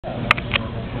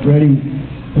Ready?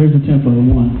 Here's the tempo.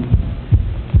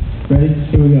 1. Ready?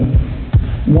 Here we go.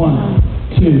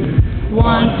 1, 2.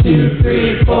 1, 2,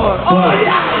 3, 4. Oh,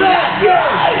 yeah!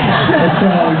 Let's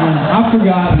try that again. I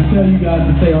forgot to tell you guys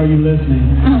to say, "Are you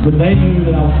listening?" But they knew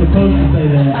that I was supposed to say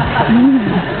that.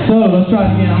 So let's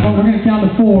try it again. We're going to count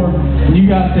to 4, and you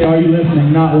guys say, "Are you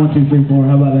listening?" Not 1, 2, 3, 4.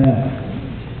 How about that?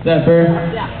 Is that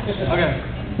fair? Yeah. Okay.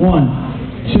 1,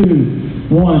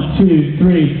 2, 1, 2,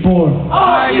 3, 4.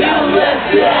 Are you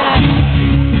listening?